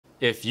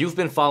If you've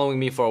been following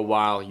me for a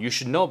while, you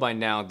should know by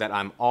now that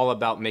I'm all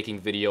about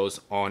making videos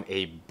on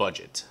a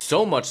budget.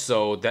 So much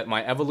so that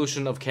my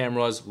evolution of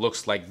cameras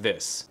looks like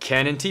this.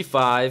 Canon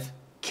T5,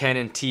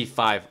 Canon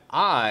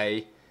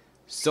T5i,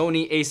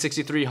 Sony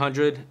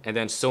a6300, and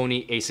then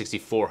Sony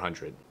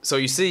a6400. So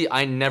you see,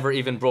 I never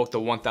even broke the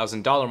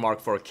 $1,000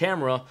 mark for a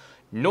camera,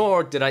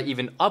 nor did I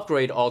even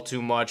upgrade all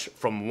too much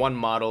from one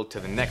model to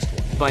the next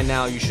one. By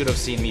now, you should have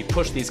seen me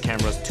push these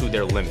cameras to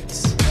their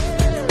limits.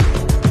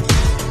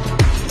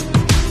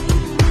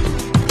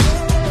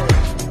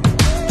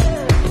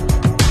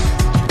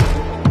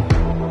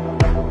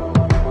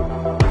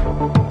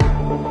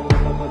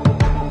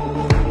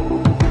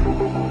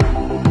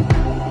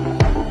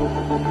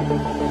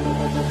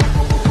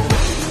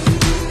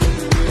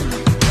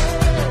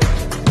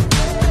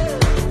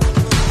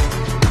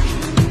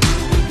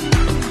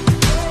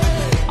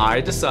 I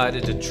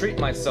decided to treat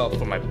myself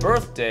for my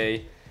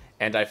birthday,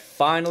 and I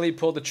finally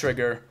pulled the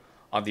trigger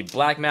on the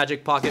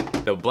Blackmagic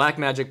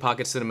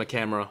Pocket Cinema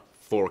Camera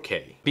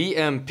 4K.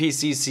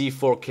 BMPCC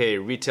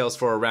 4K retails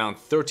for around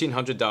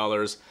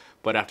 $1,300,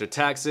 but after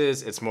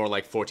taxes, it's more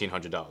like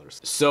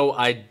 $1,400. So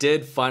I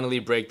did finally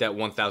break that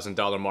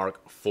 $1,000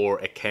 mark for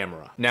a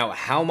camera. Now,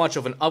 how much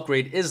of an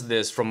upgrade is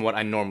this from what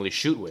I normally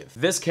shoot with?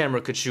 This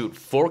camera could shoot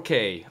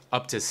 4K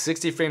up to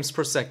 60 frames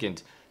per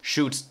second,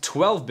 shoots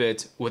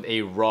 12-bit with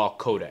a RAW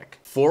codec.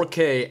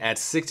 4K at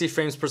 60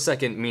 frames per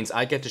second means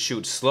I get to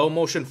shoot slow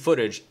motion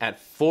footage at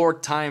 4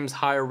 times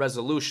higher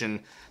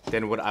resolution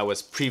than what I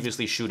was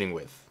previously shooting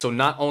with. So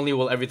not only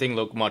will everything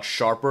look much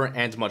sharper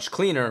and much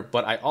cleaner,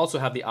 but I also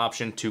have the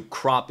option to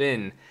crop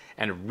in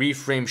and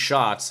reframe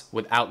shots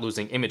without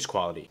losing image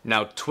quality.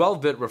 Now,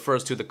 12-bit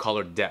refers to the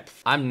color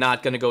depth. I'm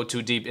not gonna go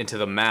too deep into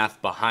the math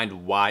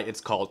behind why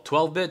it's called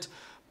 12-bit,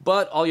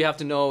 but all you have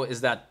to know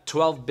is that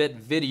 12-bit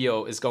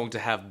video is going to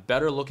have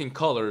better looking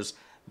colors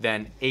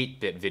than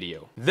 8-bit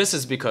video. This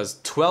is because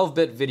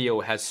 12-bit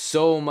video has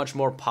so much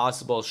more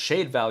possible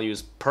shade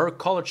values per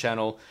color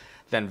channel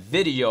than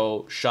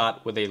video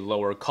shot with a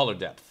lower color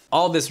depth.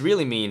 All this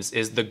really means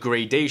is the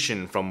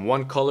gradation from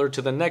one color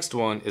to the next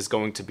one is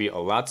going to be a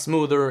lot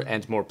smoother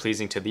and more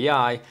pleasing to the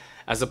eye,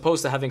 as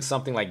opposed to having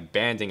something like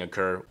banding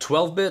occur.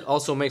 12-bit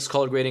also makes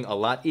color grading a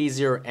lot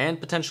easier and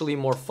potentially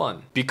more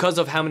fun. Because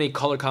of how many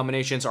color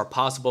combinations are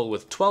possible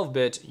with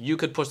 12-bit, you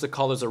could push the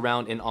colors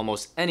around in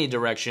almost any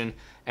direction,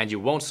 and you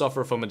won't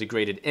suffer from a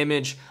degraded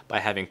image by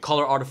having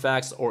color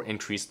artifacts or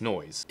increased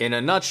noise. In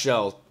a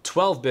nutshell,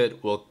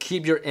 12-bit will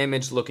keep your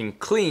image looking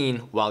clean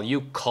while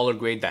you color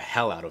grade the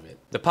hell out of it.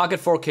 The Pocket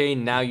 4K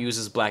now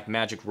uses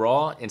Blackmagic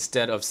RAW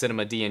instead of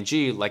Cinema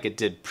DNG like it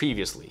did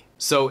previously.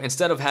 So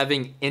instead of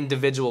having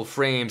individual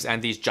frames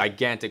and these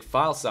gigantic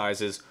file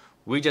sizes,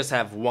 we just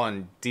have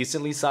one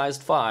decently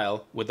sized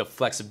file with the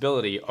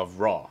flexibility of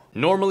RAW.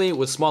 Normally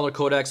with smaller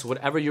codecs,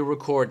 whatever you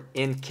record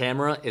in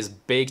camera is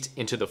baked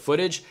into the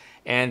footage,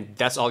 and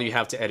that's all you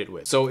have to edit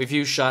with. So if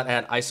you shot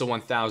at ISO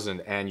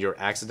 1000 and you're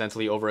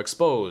accidentally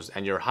overexposed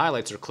and your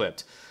highlights are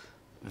clipped,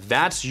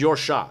 that's your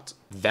shot.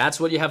 That's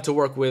what you have to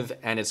work with,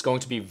 and it's going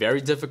to be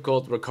very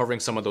difficult recovering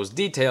some of those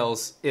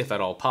details, if at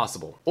all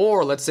possible.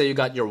 Or let's say you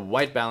got your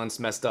white balance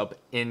messed up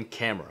in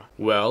camera.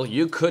 Well,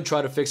 you could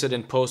try to fix it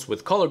in post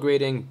with color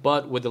grading,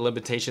 but with the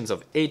limitations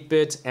of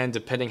 8-bit and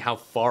depending how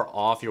far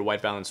off your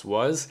white balance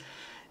was,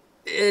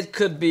 it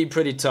could be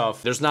pretty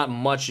tough. There's not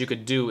much you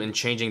could do in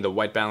changing the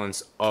white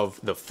balance of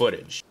the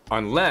footage,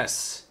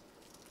 unless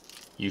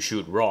you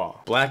shoot RAW.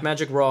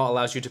 Blackmagic RAW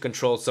allows you to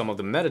control some of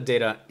the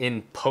metadata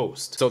in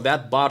post. So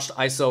that botched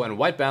ISO and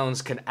white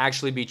balance can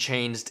actually be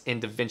changed in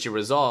DaVinci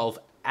Resolve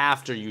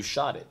after you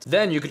shot it.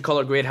 Then you could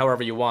color grade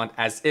however you want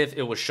as if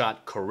it was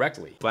shot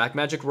correctly.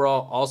 Blackmagic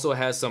RAW also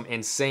has some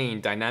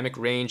insane dynamic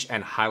range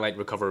and highlight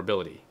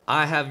recoverability.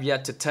 I have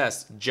yet to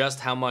test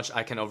just how much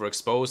I can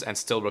overexpose and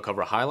still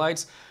recover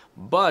highlights,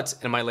 but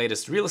in my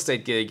latest real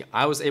estate gig,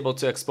 I was able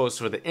to expose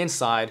for the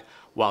inside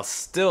while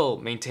still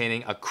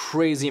maintaining a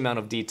crazy amount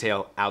of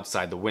detail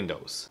outside the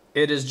windows.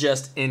 It is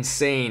just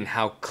insane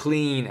how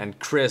clean and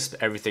crisp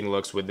everything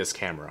looks with this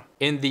camera.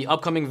 In the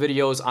upcoming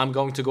videos, I'm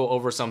going to go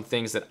over some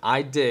things that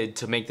I did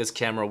to make this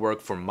camera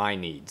work for my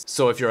needs.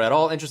 So if you're at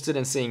all interested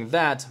in seeing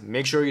that,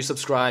 make sure you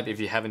subscribe if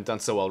you haven't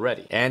done so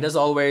already. And as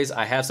always,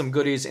 I have some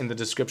goodies in the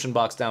description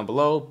box down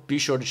below. Be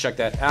sure to check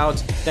that out.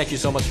 Thank you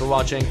so much for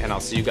watching, and I'll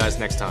see you guys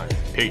next time.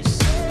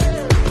 Peace.